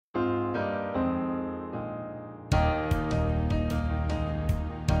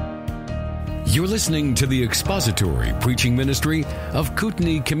You're listening to the expository preaching ministry of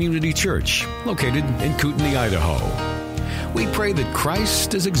Kootenai Community Church, located in Kootenai, Idaho. We pray that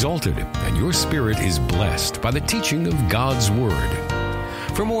Christ is exalted and your spirit is blessed by the teaching of God's Word.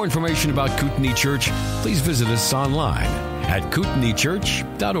 For more information about Kootenai Church, please visit us online at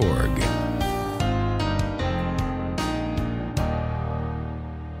kootenaichurch.org.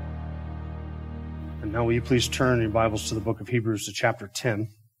 And now will you please turn your Bibles to the book of Hebrews to chapter 10.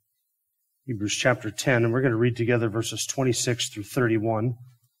 Hebrews chapter 10, and we're going to read together verses 26 through 31.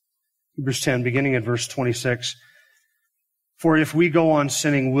 Hebrews 10, beginning at verse 26. For if we go on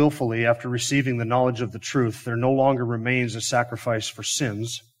sinning willfully after receiving the knowledge of the truth, there no longer remains a sacrifice for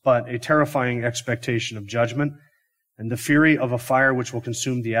sins, but a terrifying expectation of judgment and the fury of a fire which will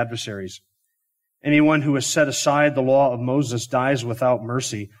consume the adversaries. Anyone who has set aside the law of Moses dies without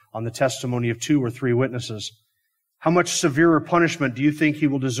mercy on the testimony of 2 or 3 witnesses. How much severer punishment do you think he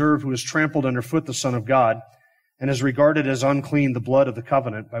will deserve who has trampled underfoot the Son of God and has regarded as unclean the blood of the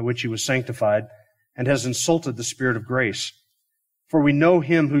covenant by which he was sanctified and has insulted the Spirit of grace? For we know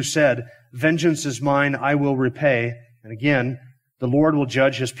him who said, "Vengeance is mine, I will repay," and again, "The Lord will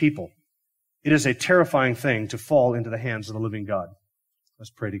judge his people." It is a terrifying thing to fall into the hands of the living God.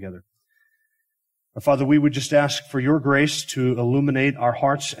 Let's pray together. Our Father, we would just ask for your grace to illuminate our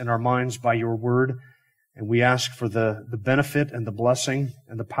hearts and our minds by your word. And we ask for the benefit and the blessing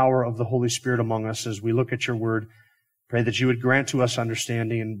and the power of the Holy Spirit among us as we look at your word. Pray that you would grant to us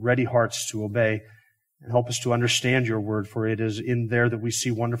understanding and ready hearts to obey and help us to understand your word, for it is in there that we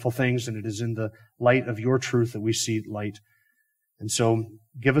see wonderful things, and it is in the light of your truth that we see light. And so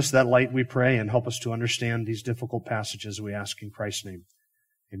give us that light, we pray, and help us to understand these difficult passages, we ask in Christ's name.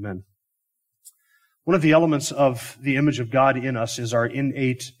 Amen. One of the elements of the image of God in us is our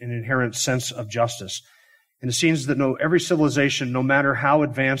innate and inherent sense of justice. And it seems that every civilization, no matter how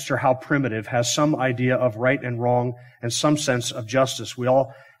advanced or how primitive, has some idea of right and wrong and some sense of justice. We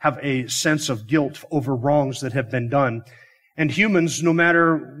all have a sense of guilt over wrongs that have been done. And humans, no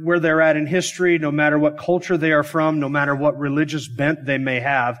matter where they're at in history, no matter what culture they are from, no matter what religious bent they may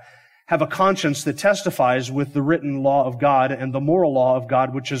have a conscience that testifies with the written law of God and the moral law of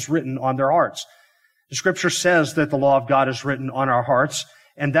God which is written on their hearts. The Scripture says that the law of God is written on our hearts.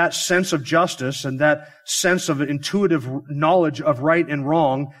 And that sense of justice and that sense of intuitive knowledge of right and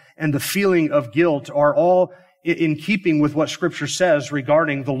wrong and the feeling of guilt are all in keeping with what Scripture says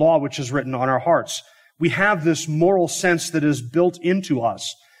regarding the law which is written on our hearts. We have this moral sense that is built into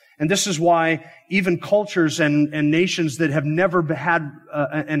us. And this is why even cultures and nations that have never had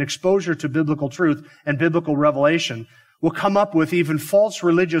an exposure to biblical truth and biblical revelation will come up with even false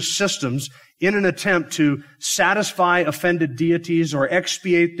religious systems in an attempt to satisfy offended deities or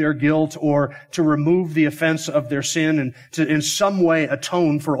expiate their guilt or to remove the offense of their sin and to in some way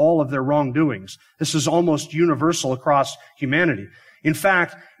atone for all of their wrongdoings. This is almost universal across humanity. In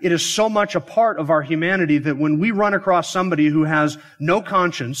fact, it is so much a part of our humanity that when we run across somebody who has no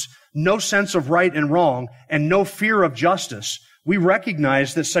conscience, no sense of right and wrong, and no fear of justice, we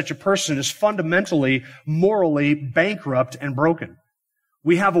recognize that such a person is fundamentally, morally bankrupt and broken.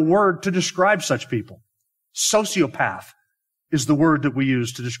 We have a word to describe such people. Sociopath is the word that we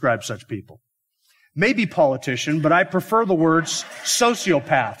use to describe such people. Maybe politician, but I prefer the words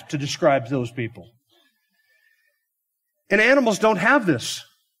sociopath to describe those people. And animals don't have this.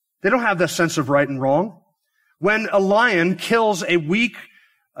 They don't have that sense of right and wrong. When a lion kills a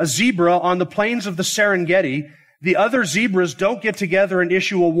zebra on the plains of the Serengeti, the other zebras don't get together and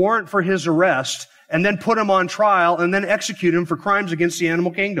issue a warrant for his arrest and then put him on trial and then execute him for crimes against the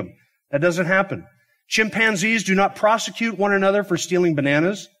animal kingdom. That doesn't happen. Chimpanzees do not prosecute one another for stealing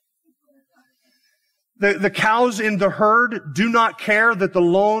bananas. The cows in the herd do not care that the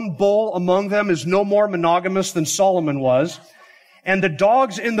lone bull among them is no more monogamous than Solomon was. And the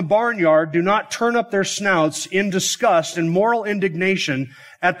dogs in the barnyard do not turn up their snouts in disgust and moral indignation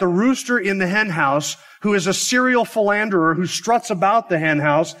at the rooster in the hen house who is a serial philanderer who struts about the hen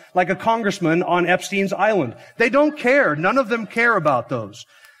house like a congressman on Epstein's island. They don't care. None of them care about those.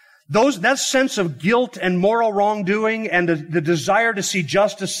 That sense of guilt and moral wrongdoing and the desire to see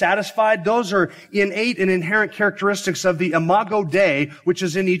justice satisfied, those are innate and inherent characteristics of the imago Dei, which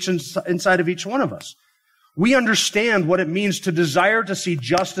is inside of each one of us. We understand what it means to desire to see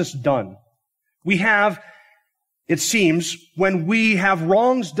justice done. We have, it seems, when we have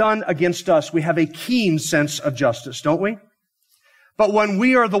wrongs done against us, we have a keen sense of justice, don't we? But when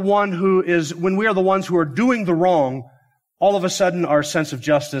we are the ones who are doing the wrong, all of a sudden our sense of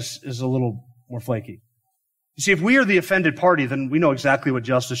justice is a little more flaky. You see, if we are the offended party, then we know exactly what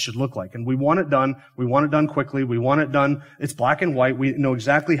justice should look like. And we want it done. We want it done quickly. We want it done. It's black and white. We know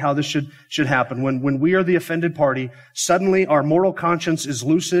exactly how this should happen. When we are the offended party, suddenly our moral conscience is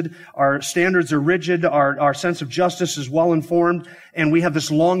lucid. Our standards are rigid. Our sense of justice is well informed. And we have this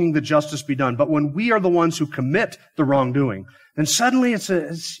longing that justice be done. But when we are the ones who commit the wrongdoing, then suddenly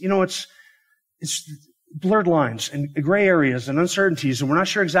it's blurred lines and gray areas and uncertainties, and we're not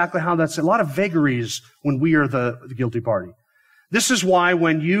sure exactly how that's a lot of vagaries when we are the guilty party. This is why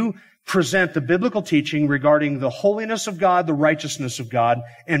when you present the biblical teaching regarding the holiness of God, the righteousness of God,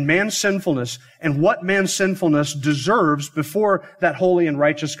 and man's sinfulness, and what man's sinfulness deserves before that holy and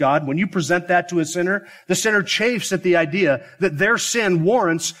righteous God, when you present that to a sinner, the sinner chafes at the idea that their sin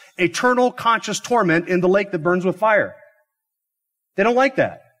warrants eternal conscious torment in the lake that burns with fire. They don't like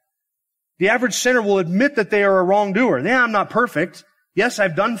that. The average sinner will admit that they are a wrongdoer. Yeah, I'm not perfect. Yes,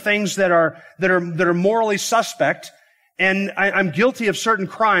 I've done things that are morally suspect, and I'm guilty of certain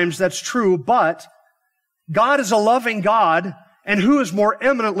crimes. That's true, but God is a loving God, and who is more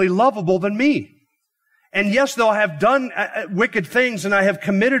eminently lovable than me? And yes, though I have done wicked things and I have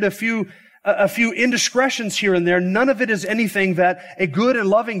committed a few indiscretions here and there, none of it is anything that a good and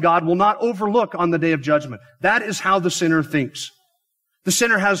loving God will not overlook on the day of judgment. That is how the sinner thinks. The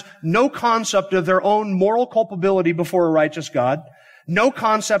sinner has no concept of their own moral culpability before a righteous God, no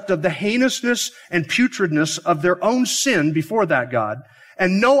concept of the heinousness and putridness of their own sin before that God,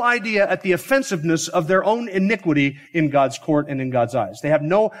 and no idea at the offensiveness of their own iniquity in God's court and in God's eyes. They have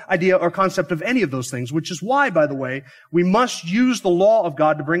no idea or concept of any of those things, which is why, by the way, we must use the law of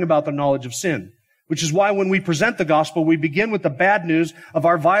God to bring about the knowledge of sin. Which is why when we present the gospel, we begin with the bad news of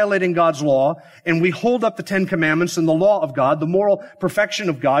our violating God's law, and we hold up the Ten Commandments and the law of God, the moral perfection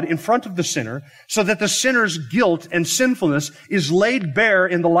of God, in front of the sinner, so that the sinner's guilt and sinfulness is laid bare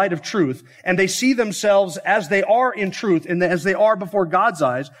in the light of truth, and they see themselves as they are in truth, and as they are before God's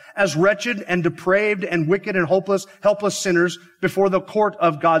eyes, as wretched and depraved and wicked and hopeless, helpless sinners before the court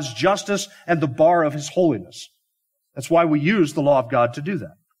of God's justice and the bar of His holiness. That's why we use the law of God to do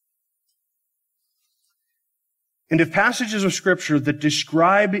that. And if passages of Scripture that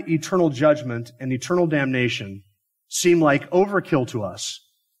describe eternal judgment and eternal damnation seem like overkill to us,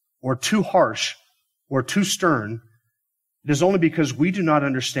 or too harsh, or too stern, it is only because we do not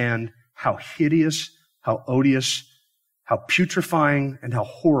understand how hideous, how odious, how putrefying, and how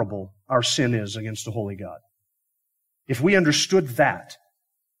horrible our sin is against a holy God. If we understood that,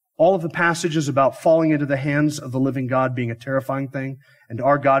 all of the passages about falling into the hands of the living God being a terrifying thing, and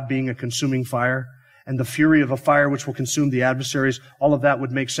our God being a consuming fire, and the fury of a fire which will consume the adversaries, all of that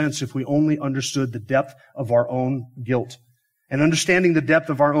would make sense if we only understood the depth of our own guilt. And understanding the depth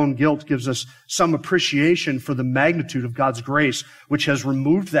of our own guilt gives us some appreciation for the magnitude of God's grace, which has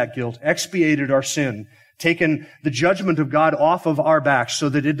removed that guilt, expiated our sin, taken the judgment of God off of our backs so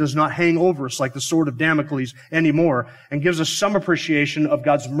that it does not hang over us like the sword of Damocles anymore, and gives us some appreciation of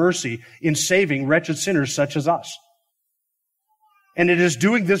God's mercy in saving wretched sinners such as us. And it is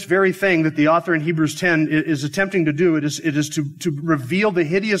doing this very thing that the author in Hebrews 10 is attempting to do. It is to reveal the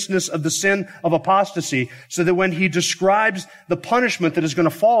hideousness of the sin of apostasy, so that when he describes the punishment that is going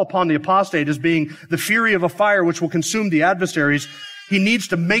to fall upon the apostate as being the fury of a fire which will consume the adversaries, he needs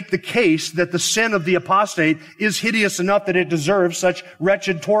to make the case that the sin of the apostate is hideous enough that it deserves such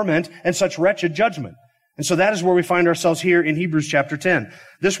wretched torment and such wretched judgment. And so that is where we find ourselves here in Hebrews chapter 10.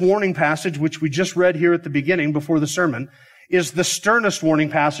 This warning passage, which we just read here at the beginning before the sermon, is the sternest warning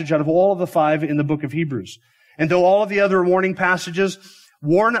passage out of all of the 5 in the book of Hebrews. And though all of the other warning passages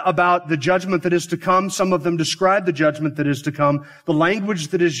warn about the judgment that is to come, some of them describe the judgment that is to come, the language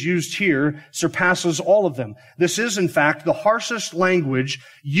that is used here surpasses all of them. This is, in fact, the harshest language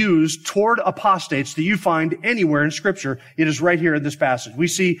used toward apostates that you find anywhere in Scripture. It is right here in this passage. We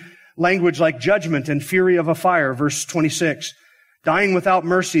see language like judgment and fury of a fire, verse 26. Dying without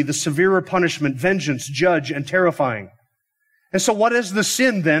mercy, the severer punishment, vengeance, judge, and terrifying. And so what is the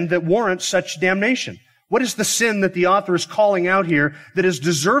sin then that warrants such damnation? What is the sin that the author is calling out here that is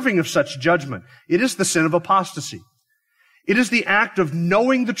deserving of such judgment? It is the sin of apostasy. It is the act of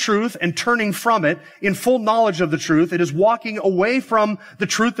knowing the truth and turning from it in full knowledge of the truth. It is walking away from the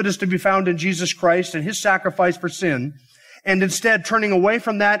truth that is to be found in Jesus Christ and His sacrifice for sin, and instead turning away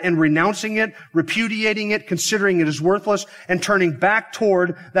from that and renouncing it, repudiating it, considering it as worthless, and turning back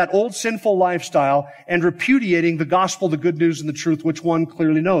toward that old sinful lifestyle and repudiating the gospel, the good news, and the truth, which one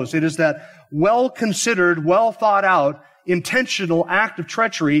clearly knows. It is that well-considered, well-thought-out, intentional act of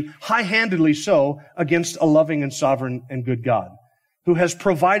treachery, high-handedly so, against a loving and sovereign and good God, who has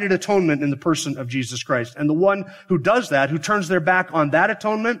provided atonement in the person of Jesus Christ. And the one who does that, who turns their back on that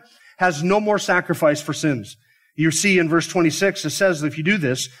atonement, has no more sacrifice for sins. You see in verse 26, it says that if you do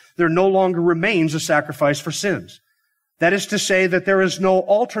this, there no longer remains a sacrifice for sins. That is to say that there is no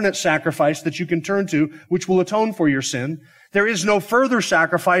alternate sacrifice that you can turn to which will atone for your sin. There is no further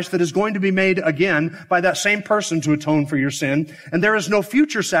sacrifice that is going to be made again by that same person to atone for your sin. And there is no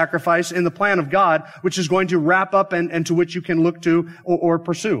future sacrifice in the plan of God which is going to wrap up and to which you can look to or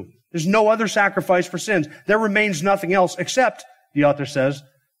pursue. There's no other sacrifice for sins. There remains nothing else except, the author says,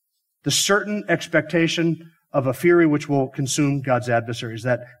 the certain expectation of a fury which will consume God's adversaries.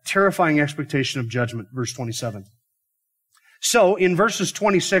 That terrifying expectation of judgment, verse 27. So, in verses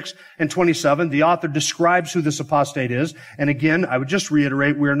 26 and 27, the author describes who this apostate is. And again, I would just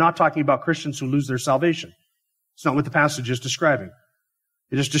reiterate, we are not talking about Christians who lose their salvation. It's not what the passage is describing.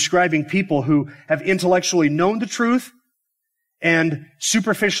 It is describing people who have intellectually known the truth and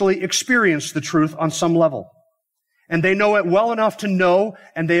superficially experienced the truth on some level. And they know it well enough to know,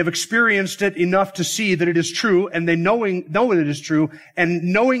 and they have experienced it enough to see that it is true, and they know it is true, and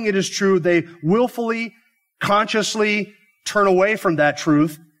knowing it is true, they willfully, consciously turn away from that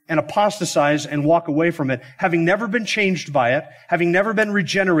truth and apostatize and walk away from it, having never been changed by it, having never been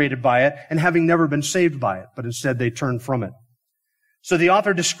regenerated by it, and having never been saved by it, but instead they turn from it. So the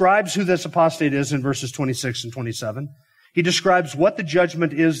author describes who this apostate is in verses 26 and 27. He describes what the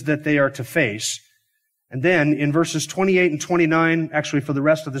judgment is that they are to face. And then in verses 28 and 29, actually for the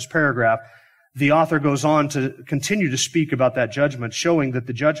rest of this paragraph, the author goes on to continue to speak about that judgment, showing that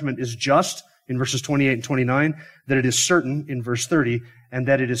the judgment is just in verses 28 and 29, that it is certain in verse 30, and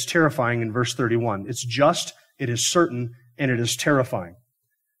that it is terrifying in verse 31. It's just, it is certain, and it is terrifying.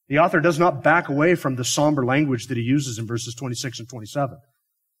 The author does not back away from the somber language that he uses in verses 26 and 27.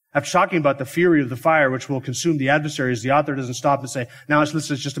 After talking about the fury of the fire which will consume the adversaries, the author doesn't stop and say, now it's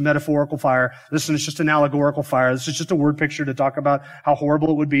just a metaphorical fire. Listen, it's just an allegorical fire. This is just a word picture to talk about how horrible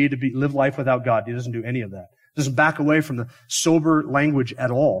it would be to live life without God. He doesn't do any of that. He doesn't back away from the sober language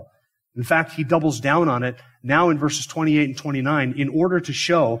at all. In fact, he doubles down on it now in verses 28 and 29 in order to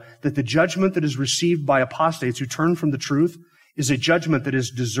show that the judgment that is received by apostates who turn from the truth is a judgment that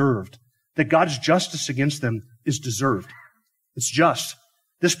is deserved. That God's justice against them is deserved. It's just.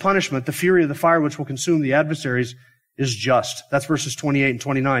 This punishment, the fury of the fire which will consume the adversaries, is just. That's verses 28 and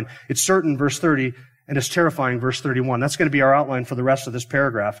 29. It's certain, verse 30, and it's terrifying, verse 31. That's going to be our outline for the rest of this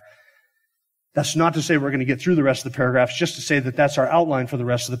paragraph. That's not to say we're going to get through the rest of the paragraph. It's just to say that that's our outline for the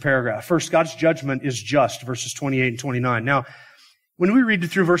rest of the paragraph. First, God's judgment is just, verses 28 and 29. Now, when we read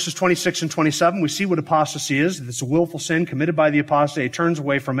through verses 26 and 27, we see what apostasy is. It's a willful sin committed by the apostate, turns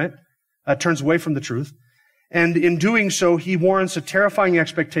away from the truth. And in doing so, he warrants a terrifying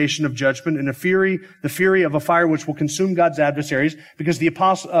expectation of judgment and the fury of a fire which will consume God's adversaries, because the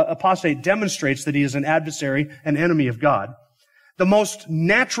apostate demonstrates that he is an adversary, an enemy of God. The most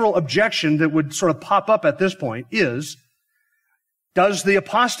natural objection that would sort of pop up at this point is, does the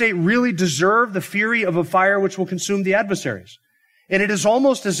apostate really deserve the fury of a fire which will consume the adversaries? And it is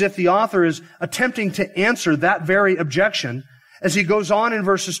almost as if the author is attempting to answer that very objection as he goes on in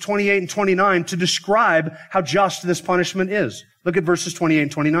verses 28 and 29 to describe how just this punishment is. Look at verses 28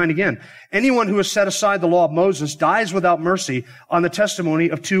 and 29 again. Anyone who has set aside the law of Moses dies without mercy on the testimony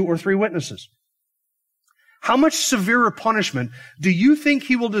of 2 or 3 witnesses. How much severer punishment do you think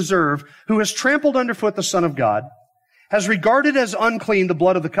he will deserve who has trampled underfoot the Son of God, has regarded as unclean the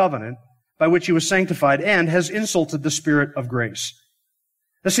blood of the covenant by which he was sanctified, and has insulted the Spirit of grace?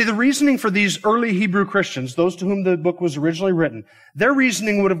 Now see, the reasoning for these early Hebrew Christians, those to whom the book was originally written, their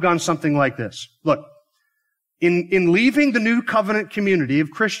reasoning would have gone something like this. Look, in leaving the new covenant community of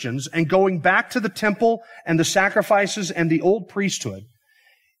Christians and going back to the temple and the sacrifices and the old priesthood,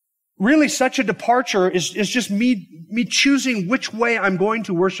 really, such a departure is just me choosing which way I'm going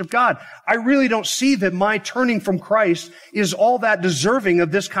to worship God. I really don't see that my turning from Christ is all that deserving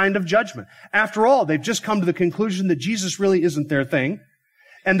of this kind of judgment. After all, they've just come to the conclusion that Jesus really isn't their thing,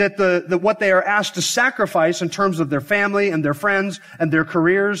 and that what they are asked to sacrifice in terms of their family and their friends and their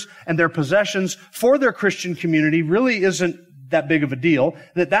careers and their possessions for their Christian community really isn't that big of a deal,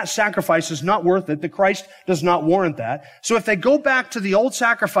 that sacrifice is not worth it, that Christ does not warrant that. So if they go back to the old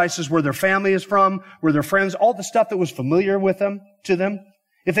sacrifices where their family is from, where their friends, all the stuff that was familiar to them,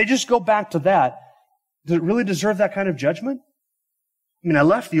 if they just go back to that, does it really deserve that kind of judgment? I mean, I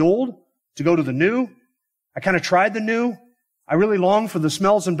left the old to go to the new. I kind of tried the new. I really long for the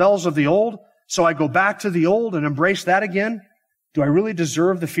smells and bells of the old, so I go back to the old and embrace that again. Do I really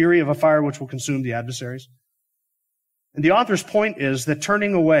deserve the fury of a fire which will consume the adversaries? And the author's point is that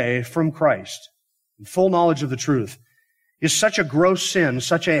turning away from Christ in full knowledge of the truth is such a gross sin,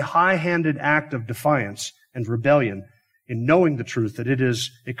 such a high-handed act of defiance and rebellion in knowing the truth that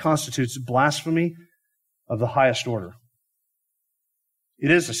it constitutes blasphemy of the highest order. It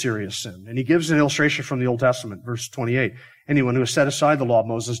is a serious sin. And he gives an illustration from the Old Testament, verse 28. Anyone who has set aside the law of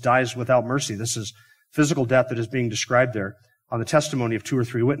Moses dies without mercy. This is physical death that is being described there on the testimony of 2 or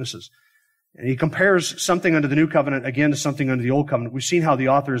 3 witnesses. And he compares something under the new covenant again to something under the old covenant. We've seen how the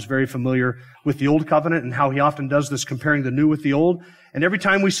author is very familiar with the old covenant and how he often does this, comparing the new with the old. And every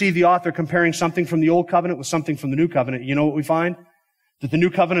time we see the author comparing something from the old covenant with something from the new covenant, you know what we find? That the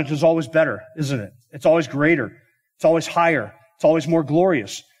new covenant is always better, isn't it? It's always greater. It's always higher. It's always more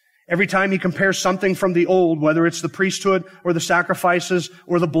glorious. Every time he compares something from the old, whether it's the priesthood or the sacrifices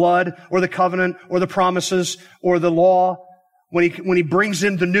or the blood or the covenant or the promises or the law, when he brings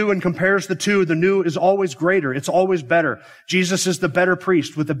in the new and compares the two, the new is always greater. It's always better. Jesus is the better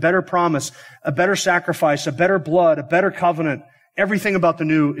priest with a better promise, a better sacrifice, a better blood, a better covenant. Everything about the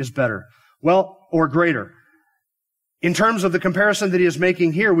new is better. Well, or greater. In terms of the comparison that he is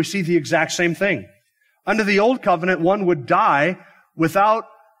making here, we see the exact same thing. Under the old covenant, one would die without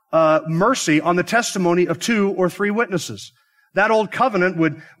mercy on the testimony of 2 or 3 witnesses. That old covenant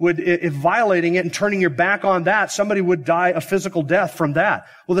would, if violating it and turning your back on that, somebody would die a physical death from that.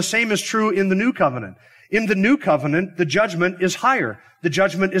 Well, the same is true in the new covenant. In the new covenant, the judgment is higher. The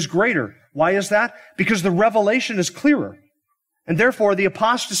judgment is greater. Why is that? Because the revelation is clearer. And therefore, the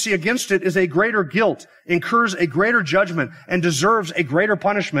apostasy against it is a greater guilt, incurs a greater judgment, and deserves a greater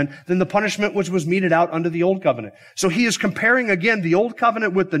punishment than the punishment which was meted out under the old covenant. So he is comparing again the old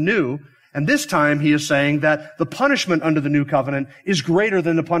covenant with the new, and this time he is saying that the punishment under the new covenant is greater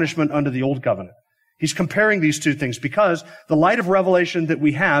than the punishment under the old covenant. He's comparing these two things because the light of revelation that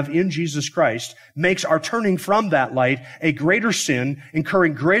we have in Jesus Christ makes our turning from that light a greater sin,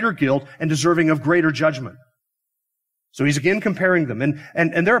 incurring greater guilt, and deserving of greater judgment. So he's again comparing them.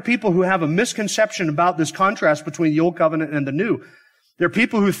 And there are people who have a misconception about this contrast between the old covenant and the new. There are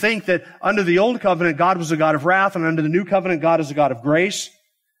people who think that under the old covenant, God was a God of wrath, and under the new covenant, God is a God of grace.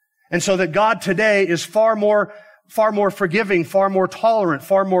 And so that God today is far more forgiving, far more tolerant,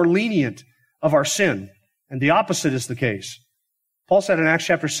 far more lenient of our sin. And the opposite is the case. Paul said in Acts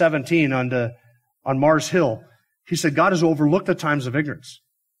chapter 17 on Mars Hill, he said, God has overlooked the times of ignorance,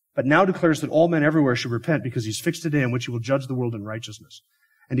 but now declares that all men everywhere should repent because he's fixed a day in which he will judge the world in righteousness.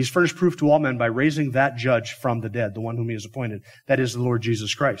 And he's furnished proof to all men by raising that judge from the dead, the one whom he has appointed. That is the Lord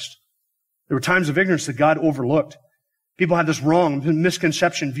Jesus Christ. There were times of ignorance that God overlooked. People have this wrong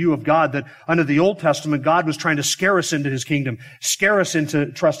misconception view of God that under the Old Testament, God was trying to scare us into his kingdom, scare us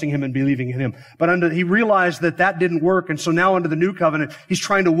into trusting him and believing in him. But he realized that didn't work. And so now under the new covenant, he's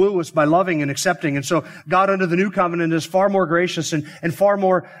trying to woo us by loving and accepting. And so God under the new covenant is far more gracious and far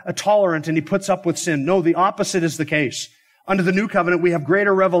more tolerant, and he puts up with sin. No, the opposite is the case. Under the new covenant, we have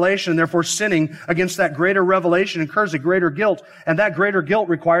greater revelation, and therefore sinning against that greater revelation incurs a greater guilt, and that greater guilt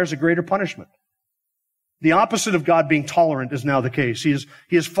requires a greater punishment. The opposite of God being tolerant is now the case. His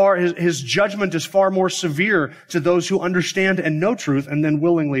judgment is far more severe to those who understand and know truth and then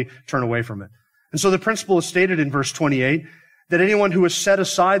willingly turn away from it. And so the principle is stated in verse 28 that anyone who has set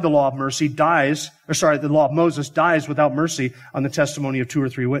aside the law of mercy the law of Moses dies without mercy on the testimony of 2 or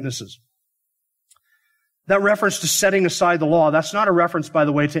 3 witnesses. That reference to setting aside the law, that's not a reference, by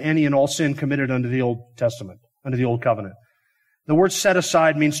the way, to any and all sin committed under the Old Testament, under the Old Covenant. The word set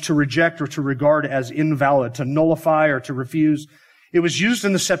aside means to reject or to regard as invalid, to nullify or to refuse. It was used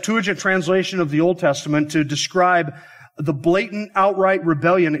in the Septuagint translation of the Old Testament to describe the blatant, outright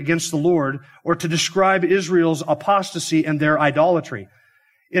rebellion against the Lord, or to describe Israel's apostasy and their idolatry.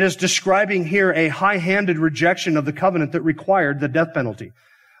 It is describing here a high-handed rejection of the covenant that required the death penalty.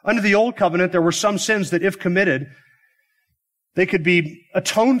 Under the Old Covenant, there were some sins that, if committed, they could be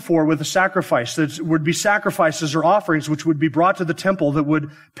atoned for with a sacrifice. There would be sacrifices or offerings which would be brought to the temple that would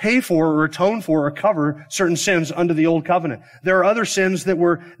pay for or atone for or cover certain sins under the Old Covenant. There are other sins that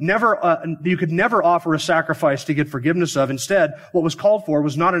were you could never offer a sacrifice to get forgiveness of. Instead, what was called for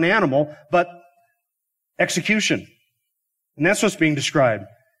was not an animal, but execution. And that's what's being described.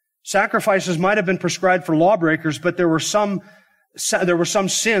 Sacrifices might have been prescribed for lawbreakers, but there were some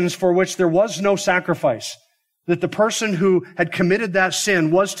sins for which there was no sacrifice. That the person who had committed that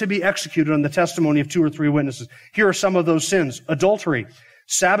sin was to be executed on the testimony of 2 or 3 witnesses. Here are some of those sins: adultery,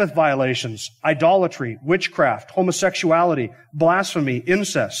 Sabbath violations, idolatry, witchcraft, homosexuality, blasphemy,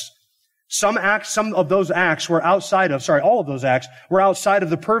 incest. All of those acts were outside of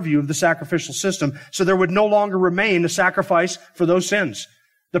the purview of the sacrificial system, so there would no longer remain a sacrifice for those sins.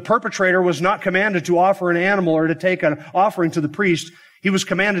 The perpetrator was not commanded to offer an animal or to take an offering to the priest.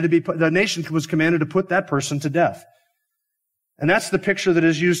 The nation was commanded to put that person to death. And that's the picture that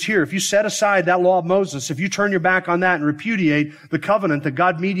is used here. If you set aside that law of Moses, if you turn your back on that and repudiate the covenant that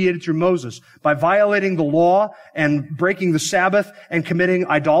God mediated through Moses by violating the law and breaking the Sabbath and committing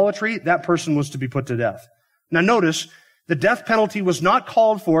idolatry, that person was to be put to death. Now notice, the death penalty was not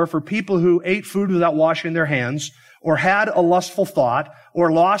called for people who ate food without washing their hands, or had a lustful thought,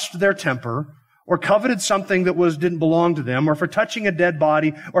 or lost their temper, or coveted something that didn't belong to them, or for touching a dead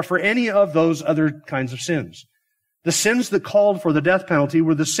body, or for any of those other kinds of sins. The sins that called for the death penalty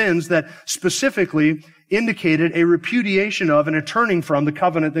were the sins that specifically indicated a repudiation of and a turning from the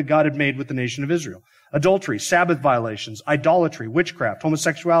covenant that God had made with the nation of Israel. Adultery, Sabbath violations, idolatry, witchcraft,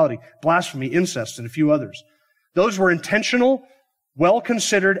 homosexuality, blasphemy, incest, and a few others. Those were intentional,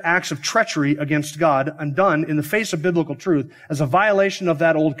 well-considered acts of treachery against God and done in the face of biblical truth as a violation of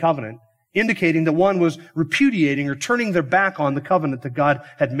that old covenant, indicating that one was repudiating or turning their back on the covenant that God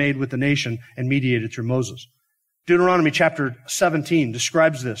had made with the nation and mediated through Moses. Deuteronomy chapter 17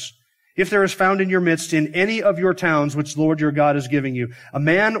 describes this. If there is found in your midst in any of your towns which the Lord your God is giving you, a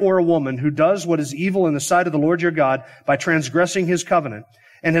man or a woman who does what is evil in the sight of the Lord your God by transgressing his covenant,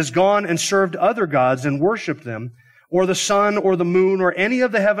 and has gone and served other gods and worshipped them, or the sun or the moon or any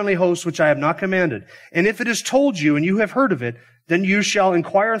of the heavenly hosts which I have not commanded, and if it is told you and you have heard of it, then you shall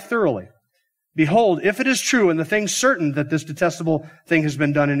inquire thoroughly. Behold, if it is true and the thing certain that this detestable thing has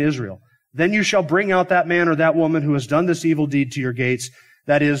been done in Israel, then you shall bring out that man or that woman who has done this evil deed to your gates,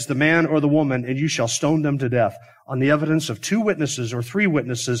 that is, the man or the woman, and you shall stone them to death. On the evidence of 2 witnesses or 3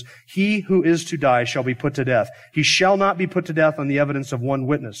 witnesses, he who is to die shall be put to death. He shall not be put to death on the evidence of 1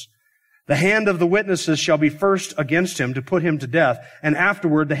 witness. The hand of the witnesses shall be first against him to put him to death, and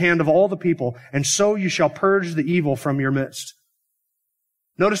afterward the hand of all the people, and so you shall purge the evil from your midst.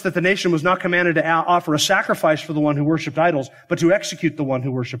 Notice that the nation was not commanded to offer a sacrifice for the one who worshipped idols, but to execute the one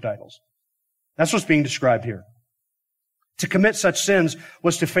who worshipped idols. That's what's being described here. To commit such sins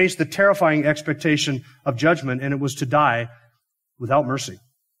was to face the terrifying expectation of judgment, and it was to die without mercy.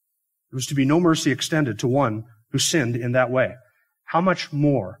 There was to be no mercy extended to one who sinned in that way. How much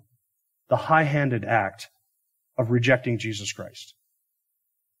more the high-handed act of rejecting Jesus Christ?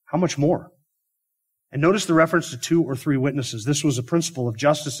 How much more? And notice the reference to 2 or 3 witnesses. This was a principle of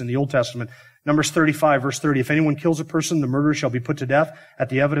justice in the Old Testament. Numbers 35, verse 30. If anyone kills a person, the murderer shall be put to death at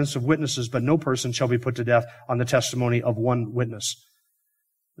the evidence of witnesses, but no person shall be put to death on the testimony of 1 witness.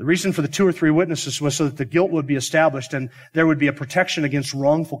 The reason for the 2 or 3 witnesses was so that the guilt would be established and there would be a protection against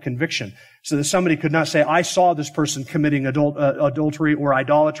wrongful conviction, so that somebody could not say, I saw this person committing adultery or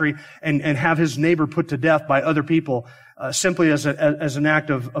idolatry and have his neighbor put to death by other people simply as an act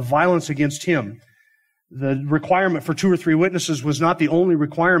of violence against him. The requirement for 2 or 3 witnesses was not the only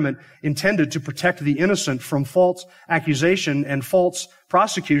requirement intended to protect the innocent from false accusation and false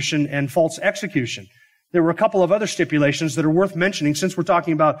prosecution and false execution. There were a couple of other stipulations that are worth mentioning since we're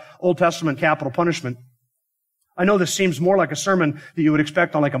talking about Old Testament capital punishment. I know this seems more like a sermon that you would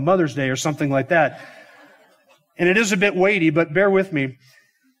expect on like a Mother's Day or something like that. And it is a bit weighty, but bear with me.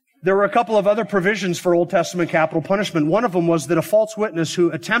 There were a couple of other provisions for Old Testament capital punishment. One of them was that a false witness who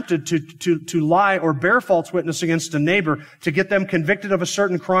attempted to lie or bear false witness against a neighbor to get them convicted of a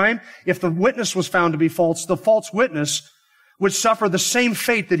certain crime, if the witness was found to be false, the false witness would suffer the same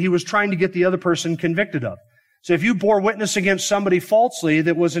fate that he was trying to get the other person convicted of. So if you bore witness against somebody falsely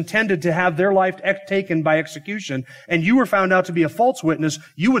that was intended to have their life taken by execution, and you were found out to be a false witness,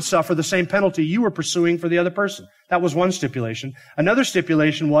 you would suffer the same penalty you were pursuing for the other person. That was one stipulation. Another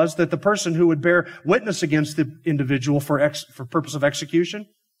stipulation was that the person who would bear witness against the individual for purpose of execution,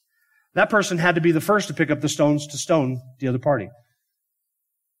 that person had to be the first to pick up the stones to stone the other party.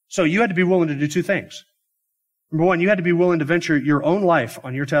 So you had to be willing to do 2 things. Number 1, you had to be willing to venture your own life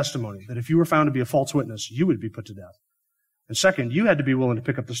on your testimony, that if you were found to be a false witness, you would be put to death. And second, you had to be willing to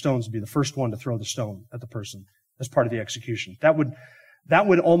pick up the stones and be the first one to throw the stone at the person as part of the execution. That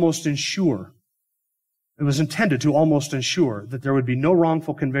would almost ensure, it was intended to almost ensure that there would be no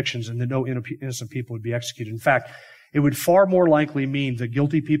wrongful convictions and that no innocent people would be executed. In fact, it would far more likely mean that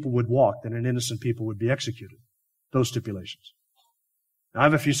guilty people would walk than an innocent people would be executed. Those stipulations. Now, I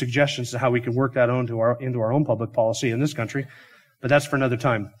have a few suggestions to how we can work that into our own public policy in this country, but that's for another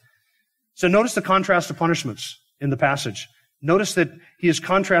time. So notice the contrast of punishments in the passage. Notice that he is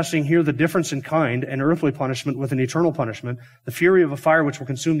contrasting here the difference in kind and earthly punishment with an eternal punishment. The fury of a fire which will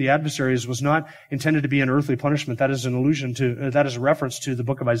consume the adversaries was not intended to be an earthly punishment. That is that is a reference to the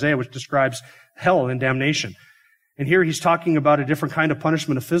book of Isaiah, which describes hell and damnation. And here he's talking about a different kind of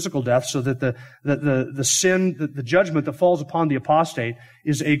punishment of physical death, so that the judgment that falls upon the apostate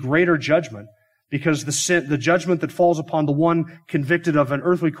is a greater judgment, because the judgment that falls upon the one convicted of an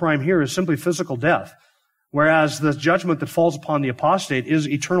earthly crime here is simply physical death. whereas the judgment that falls upon the apostate is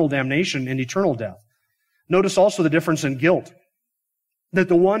eternal damnation and eternal death. Notice also the difference in guilt, that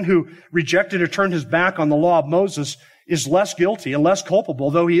the one who rejected or turned his back on the law of Moses is less guilty and less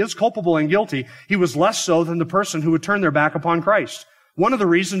culpable. Though he is culpable and guilty, he was less so than the person who would turn their back upon Christ. One of the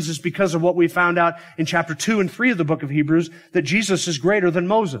reasons is because of what we found out in chapter 2 and 3 of the book of Hebrews, that Jesus is greater than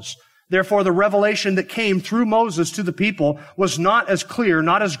Moses. Therefore, the revelation that came through Moses to the people was not as clear,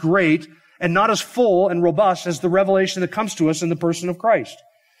 not as great, and not as full and robust as the revelation that comes to us in the person of Christ.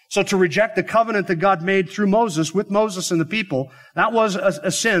 So to reject the covenant that God made through Moses, with Moses and the people, that was a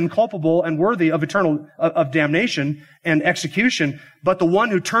sin culpable and worthy of of damnation and execution. But the one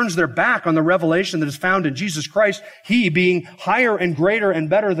who turns their back on the revelation that is found in Jesus Christ, he being higher and greater and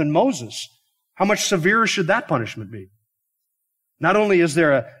better than Moses, how much severer should that punishment be? Not only is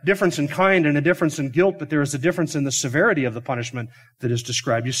there a difference in kind and a difference in guilt, but there is a difference in the severity of the punishment that is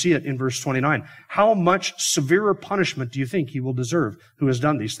described. You see it in verse 29. How much severer punishment do you think he will deserve who has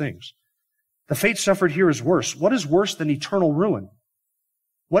done these things? The fate suffered here is worse. What is worse than eternal ruin?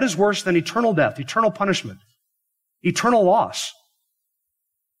 What is worse than eternal death, eternal punishment, eternal loss?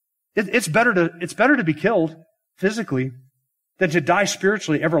 It's better to be killed physically than to die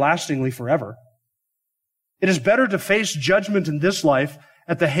spiritually, everlastingly, forever. It is better to face judgment in this life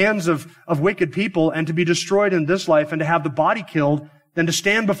at the hands of wicked people and to be destroyed in this life and to have the body killed than to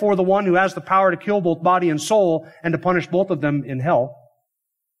stand before the one who has the power to kill both body and soul and to punish both of them in hell.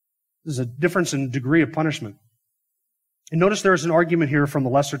 There's a difference in degree of punishment. And notice there is an argument here from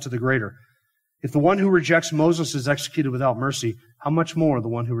the lesser to the greater. If the one who rejects Moses is executed without mercy, how much more the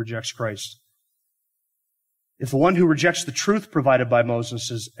one who rejects Christ? If the one who rejects the truth provided by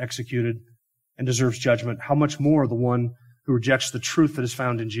Moses is executed and deserves judgment, how much more the one who rejects the truth that is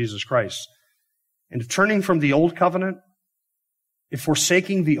found in Jesus Christ? And if turning from the old covenant, if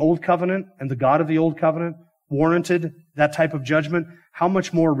forsaking the old covenant and the God of the old covenant warranted that type of judgment, how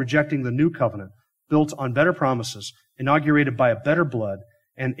much more rejecting the new covenant, built on better promises, inaugurated by a better blood,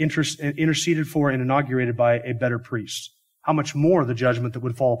 and interceded for and inaugurated by a better priest? How much more the judgment that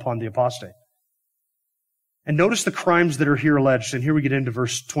would fall upon the apostate? And notice the crimes that are here alleged, and here we get into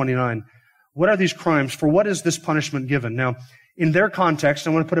verse 29. What are these crimes? For what is this punishment given? Now, in their context,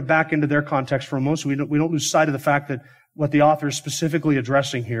 I want to put it back into their context for a moment so we don't lose sight of the fact that what the author is specifically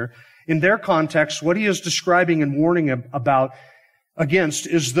addressing here. In their context, what he is describing and warning about against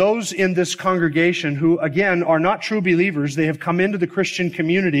is those in this congregation who, again, are not true believers. They have come into the Christian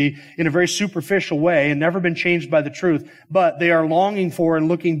community in a very superficial way and never been changed by the truth, but they are longing for and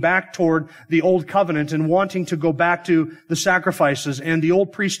looking back toward the old covenant and wanting to go back to the sacrifices and the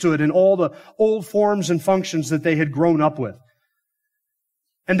old priesthood and all the old forms and functions that they had grown up with.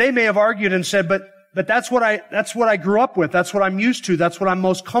 And they may have argued and said, but that's what I grew up with. That's what I'm used to. That's what I'm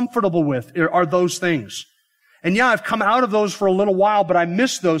most comfortable with, are those things. And yeah, I've come out of those for a little while, but I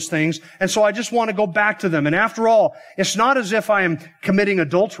miss those things, and so I just want to go back to them. And after all, it's not as if I am committing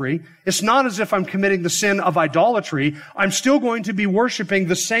adultery. It's not as if I'm committing the sin of idolatry. I'm still going to be worshiping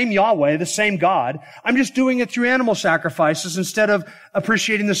the same Yahweh, the same God. I'm just doing it through animal sacrifices instead of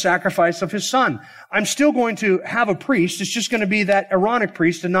appreciating the sacrifice of His Son. I'm still going to have a priest. It's just going to be that Aaronic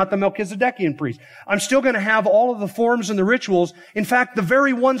priest and not the Melchizedekian priest. I'm still going to have all of the forms and the rituals. In fact, the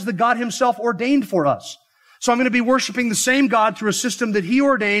very ones that God Himself ordained for us. So I'm going to be worshiping the same God through a system that He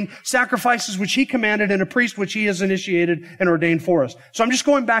ordained, sacrifices which He commanded, and a priest which He has initiated and ordained for us. So I'm just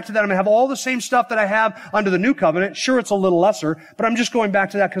going back to that. I'm going to have all the same stuff that I have under the new covenant. Sure, it's a little lesser, but I'm just going back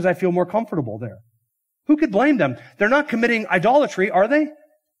to that because I feel more comfortable there. Who could blame them? They're not committing idolatry, are they?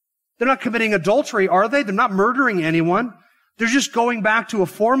 They're not committing adultery, are they? They're not murdering anyone. They're just going back to a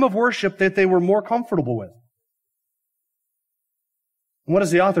form of worship that they were more comfortable with. And what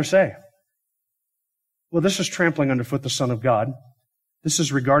does the author say? Well, this is trampling underfoot the Son of God. This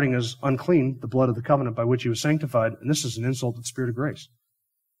is regarding as unclean the blood of the covenant by which He was sanctified, and this is an insult to the Spirit of grace.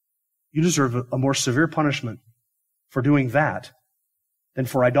 You deserve a more severe punishment for doing that than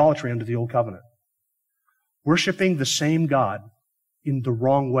for idolatry under the old covenant. Worshiping the same God in the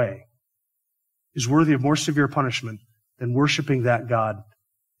wrong way is worthy of more severe punishment than worshiping that God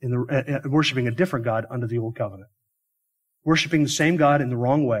worshiping a different God under the old covenant. Worshiping the same God in the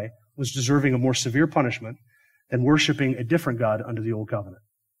wrong way was deserving of more severe punishment than worshiping a different God under the old covenant.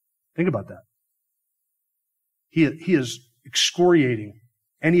 Think about that. He is excoriating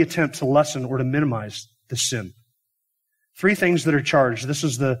any attempt to lessen or to minimize the sin. Three things that are charged. This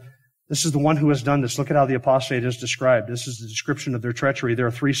is the one who has done this. Look at how the apostate is described. This is the description of their treachery. There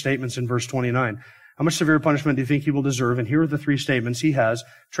are three statements in verse 29. How much severe punishment do you think he will deserve? And here are the three statements. He has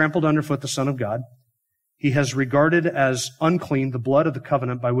trampled underfoot the Son of God. He has regarded as unclean the blood of the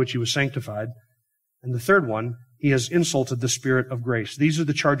covenant by which He was sanctified. And the third one, he has insulted the Spirit of grace. These are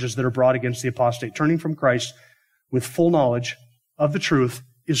the charges that are brought against the apostate. Turning from Christ with full knowledge of the truth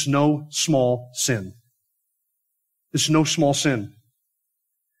is no small sin. It's no small sin.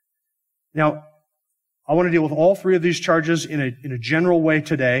 Now, I want to deal with all three of these charges in a general way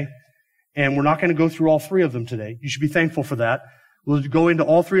today, and we're not going to go through all three of them today. You should be thankful for that. We'll go into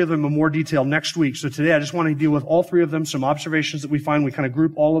all three of them in more detail next week. So today I just want to deal with all three of them, some observations that we find. We kind of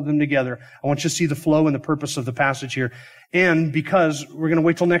group all of them together. I want you to see the flow and the purpose of the passage here. And because we're going to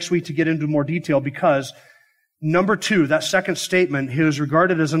wait till next week to get into more detail, because number two, that second statement, he is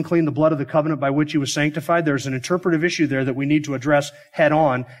regarded as unclean the blood of the covenant by which he was sanctified. There's an interpretive issue there that we need to address head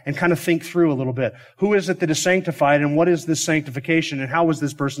on and kind of think through a little bit. Who is it that is sanctified, and what is this sanctification, and how was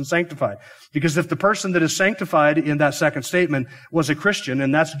this person sanctified? Because if the person that is sanctified in that second statement was a Christian,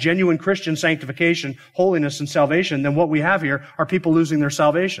 and that's genuine Christian sanctification, holiness, and salvation, then what we have here are people losing their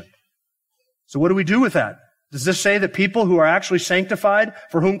salvation. So what do we do with that? Does this say that people who are actually sanctified,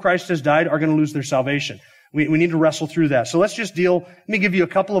 for whom Christ has died, are going to lose their salvation? We need to wrestle through that. So let's just let me give you a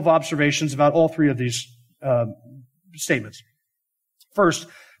couple of observations about all three of these statements. First,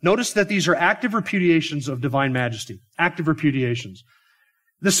 notice that these are active repudiations of divine majesty. Active repudiations.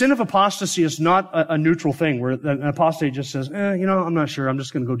 The sin of apostasy is not a neutral thing where an apostate just says, I'm not sure, I'm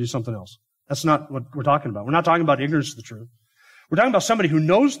just going to go do something else. That's not what we're talking about. We're not talking about ignorance of the truth. We're talking about somebody who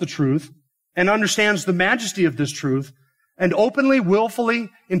knows the truth and understands the majesty of this truth, and openly, willfully,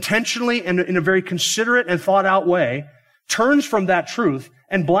 intentionally, and in a very considerate and thought-out way, turns from that truth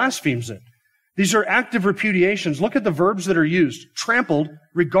and blasphemes it. These are active repudiations. Look at the verbs that are used: trampled,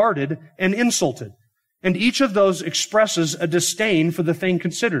 regarded, and insulted. And each of those expresses a disdain for the thing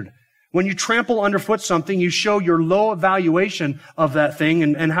considered. When you trample underfoot something, you show your low evaluation of that thing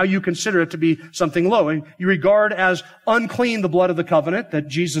and how you consider it to be something low. And you regard as unclean the blood of the covenant that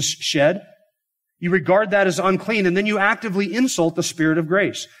Jesus shed. You regard that as unclean, and then you actively insult the Spirit of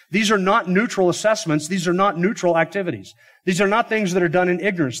grace. These are not neutral assessments. These are not neutral activities. These are not things that are done in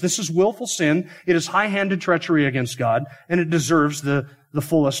ignorance. This is willful sin. It is high-handed treachery against God, and it deserves the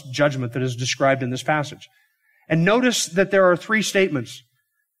fullest judgment that is described in this passage. And notice that there are three statements.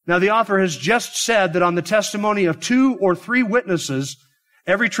 Now, the author has just said that on the testimony of 2 or 3 witnesses,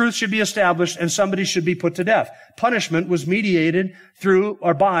 every truth should be established and somebody should be put to death. Punishment was mediated through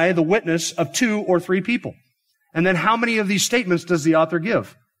or by the witness of 2 or 3 people. And then how many of these statements does the author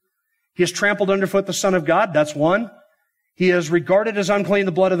give? He has trampled underfoot the Son of God. That's 1. He has regarded as unclean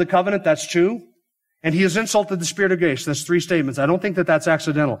the blood of the covenant. That's 2. And he has insulted the Spirit of grace. That's 3 statements. I don't think that that's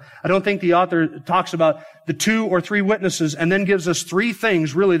accidental. I don't think the author talks about the 2 or 3 witnesses and then gives us 3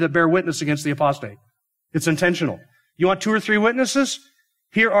 things really that bear witness against the apostate. It's intentional. You want 2 or 3 witnesses?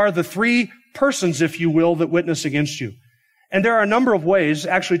 Here are the 3 persons, if you will, that witness against you. And there are a number of ways,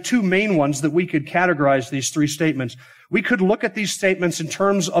 actually 2 main ones, that we could categorize these 3 statements. We could look at these statements in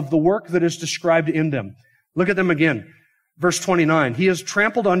terms of the work that is described in them. Look at them again. Verse 29, he has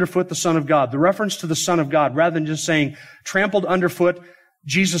trampled underfoot the Son of God. The reference to the Son of God, rather than just saying trampled underfoot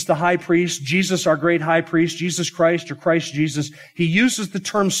Jesus the high priest, Jesus our great high priest, Jesus Christ or Christ Jesus, he uses the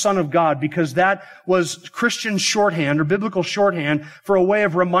term Son of God because that was Christian shorthand or biblical shorthand for a way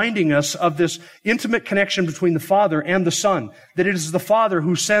of reminding us of this intimate connection between the Father and the Son, that it is the Father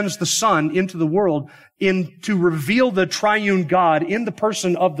who sends the Son into the world to reveal the triune God in the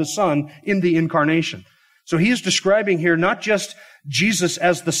person of the Son in the incarnation. So he is describing here not just Jesus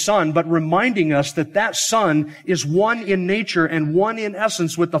as the Son, but reminding us that that Son is one in nature and one in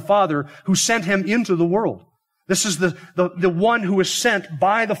essence with the Father who sent him into the world. This is the one who is sent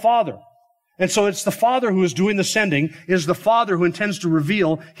by the Father. And so it's the Father who is doing the sending. It is the Father who intends to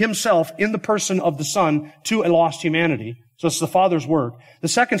reveal himself in the person of the Son to a lost humanity. So it's the Father's work. The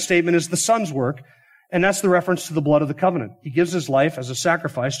second statement is the Son's work, and that's the reference to the blood of the covenant. He gives his life as a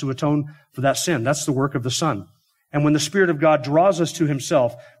sacrifice to atone for that sin. That's the work of the Son. And when the Spirit of God draws us to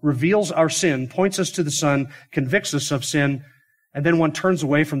himself, reveals our sin, points us to the Son, convicts us of sin, and then one turns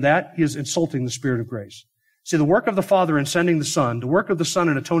away from that, he is insulting the Spirit of grace. See, the work of the Father in sending the Son, the work of the Son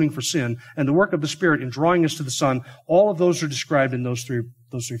in atoning for sin, and the work of the Spirit in drawing us to the Son, all of those are described in those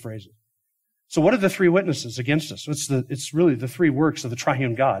three phrases. So what are the 3 witnesses against us? It's really the 3 works of the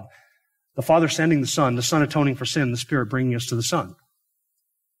triune God. The Father sending the Son atoning for sin, the Spirit bringing us to the Son.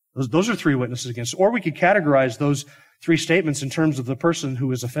 Those are 3 witnesses against us. Or we could categorize those 3 statements in terms of the person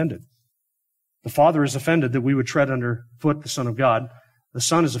who is offended. The Father is offended that we would tread underfoot the Son of God. The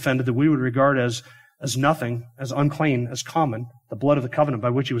Son is offended that we would regard as nothing, as unclean, as common, the blood of the covenant by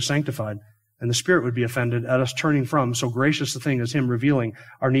which he was sanctified. And the Spirit would be offended at us turning from so gracious a thing as him revealing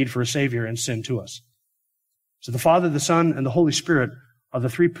our need for a Savior and sin to us. So the Father, the Son, and the Holy Spirit are the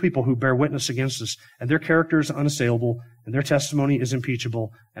three people who bear witness against us, and their character is unassailable, and their testimony is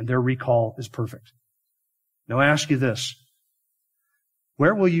impeachable, and their recall is perfect. Now I ask you this.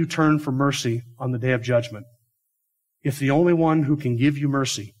 Where will you turn for mercy on the day of judgment if the only one who can give you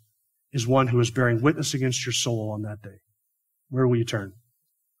mercy is one who is bearing witness against your soul on that day? Where will you turn?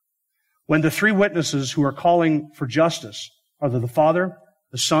 When the three witnesses who are calling for justice are the Father,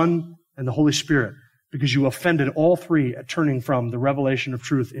 the Son, and the Holy Spirit, because you offended all three at turning from the revelation of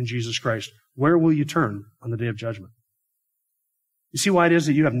truth in Jesus Christ, where will you turn on the day of judgment? You see why it is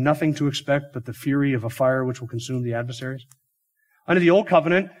that you have nothing to expect but the fury of a fire which will consume the adversaries? Under the old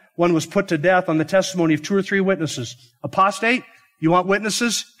covenant, one was put to death on the testimony of 2 or 3 witnesses. Apostate, you want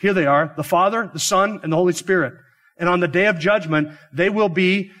witnesses? Here they are, the Father, the Son, and the Holy Spirit. And on the day of judgment, they will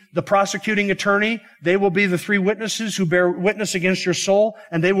be the prosecuting attorney, they will be the 3 witnesses who bear witness against your soul,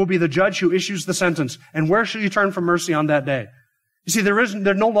 and they will be the judge who issues the sentence. And where should you turn for mercy on that day? You see,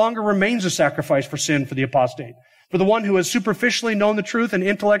 there no longer remains a sacrifice for sin for the apostate. For the one who has superficially known the truth and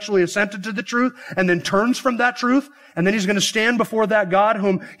intellectually assented to the truth and then turns from that truth, and then he's going to stand before that God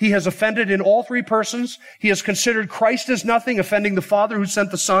whom he has offended in all 3 persons. He has considered Christ as nothing, offending the Father who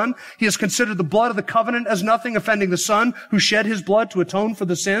sent the Son. He has considered the blood of the covenant as nothing, offending the Son who shed his blood to atone for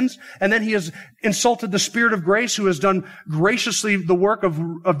the sins. And then he has insulted the Spirit of grace who has done graciously the work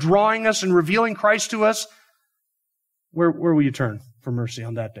of drawing us and revealing Christ to us. Where will you turn for mercy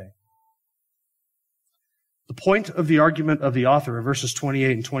on that day? The point of the argument of the author of verses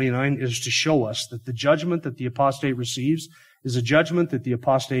 28 and 29 is to show us that the judgment that the apostate receives is a judgment that the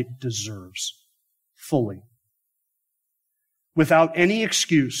apostate deserves fully, without any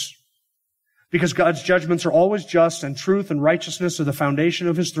excuse, because God's judgments are always just, and truth and righteousness are the foundation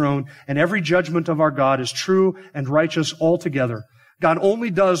of his throne, and every judgment of our God is true and righteous altogether. God only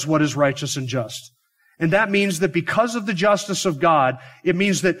does what is righteous and just. And that means that because of the justice of God, it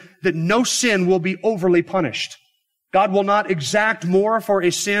means that no sin will be overly punished. God will not exact more for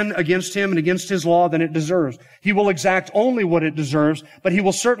a sin against him and against his law than it deserves. He will exact only what it deserves, but he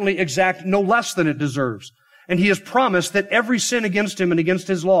will certainly exact no less than it deserves. And he has promised that every sin against him and against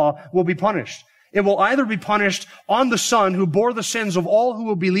his law will be punished. It will either be punished on the Son who bore the sins of all who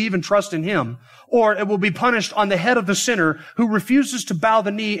will believe and trust in him, or it will be punished on the head of the sinner who refuses to bow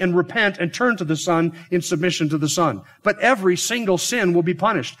the knee and repent and turn to the Son in submission to the Son. But every single sin will be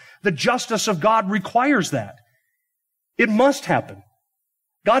punished. The justice of God requires that. It must happen.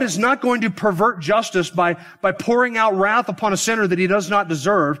 God is not going to pervert justice by pouring out wrath upon a sinner that he does not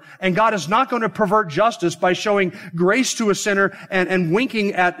deserve. And God is not going to pervert justice by showing grace to a sinner and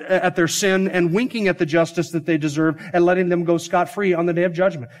winking at their sin and winking at the justice that they deserve and letting them go scot-free on the day of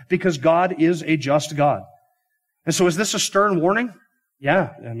judgment. Because God is a just God. And so is this a stern warning?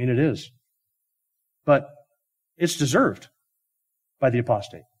 Yeah, I mean it is. But it's deserved by the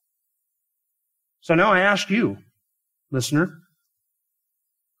apostate. So now I ask you, listener,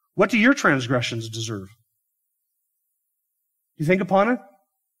 what do your transgressions deserve? You think upon it?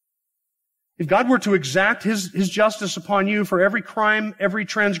 If God were to exact his justice upon you for every crime, every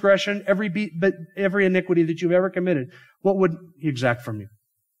transgression, every iniquity that you've ever committed, what would he exact from you?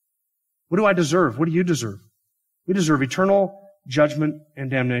 What do I deserve? What do you deserve? We deserve eternal judgment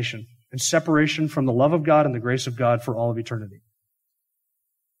and damnation and separation from the love of God and the grace of God for all of eternity.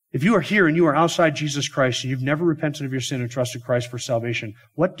 If you are here and you are outside Jesus Christ and you've never repented of your sin and trusted Christ for salvation,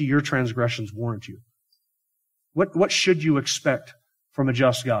 what do your transgressions warrant you? What should you expect from a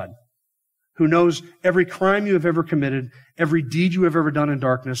just God who knows every crime you have ever committed, every deed you have ever done in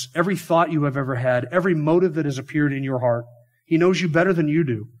darkness, every thought you have ever had, every motive that has appeared in your heart? He knows you better than you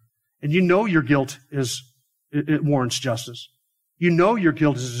do. And you know your guilt it warrants justice. You know your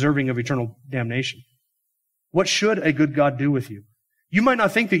guilt is deserving of eternal damnation. What should a good God do with you? You might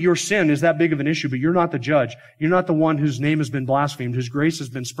not think that your sin is that big of an issue, but you're not the judge. You're not the one whose name has been blasphemed, whose grace has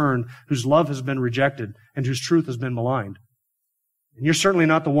been spurned, whose love has been rejected, and whose truth has been maligned. And you're certainly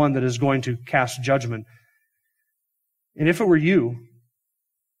not the one that is going to cast judgment. And if it were you,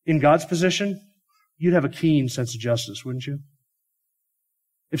 in God's position, you'd have a keen sense of justice, wouldn't you?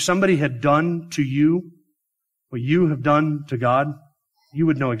 If somebody had done to you what you have done to God, you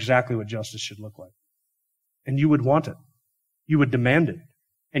would know exactly what justice should look like. And you would want it. You would demand it,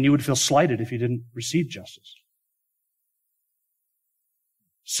 and you would feel slighted if you didn't receive justice.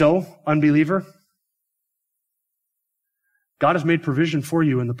 So, unbeliever, God has made provision for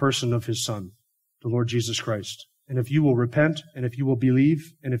you in the person of his Son, the Lord Jesus Christ. And if you will repent, and if you will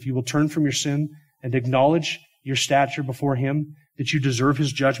believe, and if you will turn from your sin and acknowledge your stature before him, that you deserve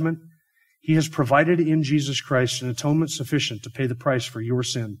his judgment, he has provided in Jesus Christ an atonement sufficient to pay the price for your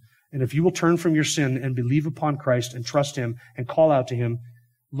sin And if you will turn from your sin and believe upon Christ and trust him and call out to him,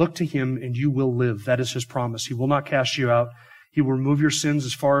 look to him and you will live. That is his promise. He will not cast you out. He will remove your sins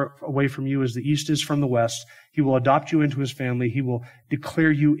as far away from you as the east is from the west. He will adopt you into his family. He will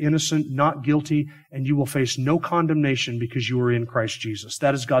declare you innocent, not guilty, and you will face no condemnation because you are in Christ Jesus.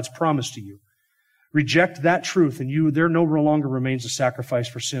 That is God's promise to you. Reject that truth, and there no longer remains a sacrifice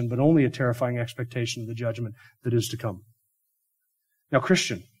for sin, but only a terrifying expectation of the judgment that is to come. Now,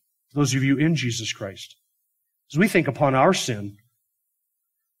 Christian, those of you in Jesus Christ, as we think upon our sin,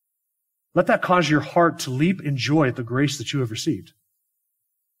 let that cause your heart to leap in joy at the grace that you have received.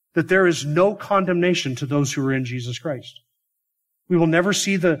 That there is no condemnation to those who are in Jesus Christ. We will never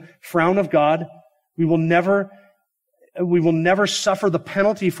see the frown of God. We will never suffer the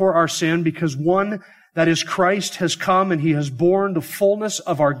penalty for our sin because one, that is Christ, has come and he has borne the fullness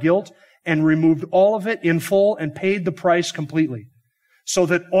of our guilt and removed all of it in full and paid the price completely. So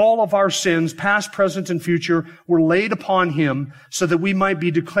that all of our sins, past, present, and future, were laid upon him so that we might be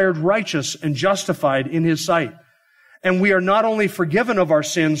declared righteous and justified in his sight. And we are not only forgiven of our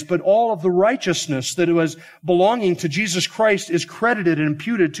sins, but all of the righteousness that was belonging to Jesus Christ is credited and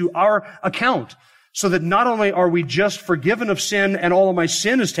imputed to our account. So that not only are we just forgiven of sin and all of my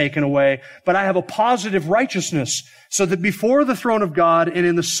sin is taken away, but I have a positive righteousness so that before the throne of God and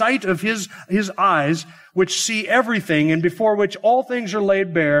in the sight of his eyes, which see everything and before which all things are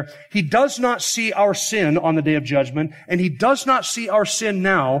laid bare, he does not see our sin on the day of judgment, and he does not see our sin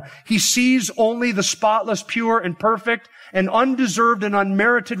now. He sees only the spotless, pure, and perfect and undeserved and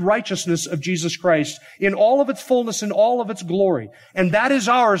unmerited righteousness of Jesus Christ in all of its fullness and all of its glory. And that is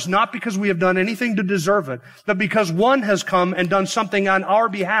ours not because we have done anything to deserve it, but because one has come and done something on our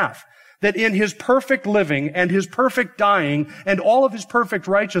behalf. That in his perfect living and his perfect dying and all of his perfect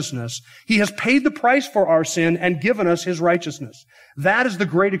righteousness, he has paid the price for our sin and given us his righteousness. That is the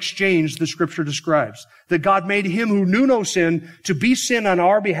great exchange the Scripture describes. That God made him who knew no sin to be sin on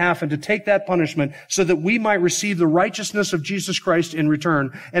our behalf and to take that punishment so that we might receive the righteousness of Jesus Christ in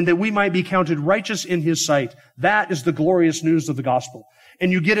return and that we might be counted righteous in his sight. That is the glorious news of the gospel.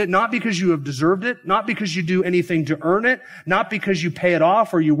 And you get it not because you have deserved it, not because you do anything to earn it, not because you pay it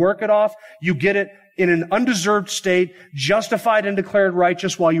off or you work it off. You get it in an undeserved state, justified and declared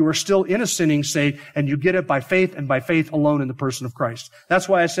righteous while you are still in a sinning state, and you get it by faith and by faith alone in the person of Christ. That's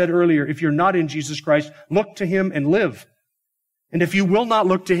why I said earlier, if you're not in Jesus Christ, look to him and live. And if you will not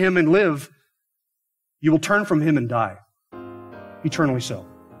look to him and live, you will turn from him and die. Eternally so.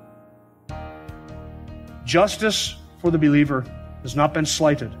 Justice for the believer has not been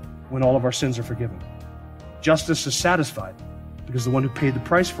slighted when all of our sins are forgiven. Justice is satisfied because the one who paid the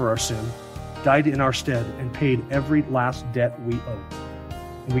price for our sin died in our stead and paid every last debt we owe.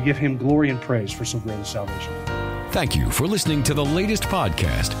 And we give him glory and praise for so great a salvation. Thank you for listening to the latest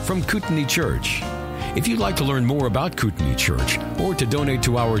podcast from Kootenai Church. If you'd like to learn more about Kootenai Church or to donate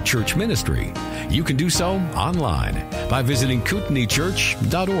to our church ministry, you can do so online by visiting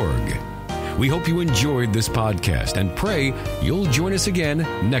kootenaichurch.org. We hope you enjoyed this podcast and pray you'll join us again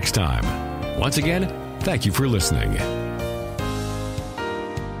next time. Once again, thank you for listening.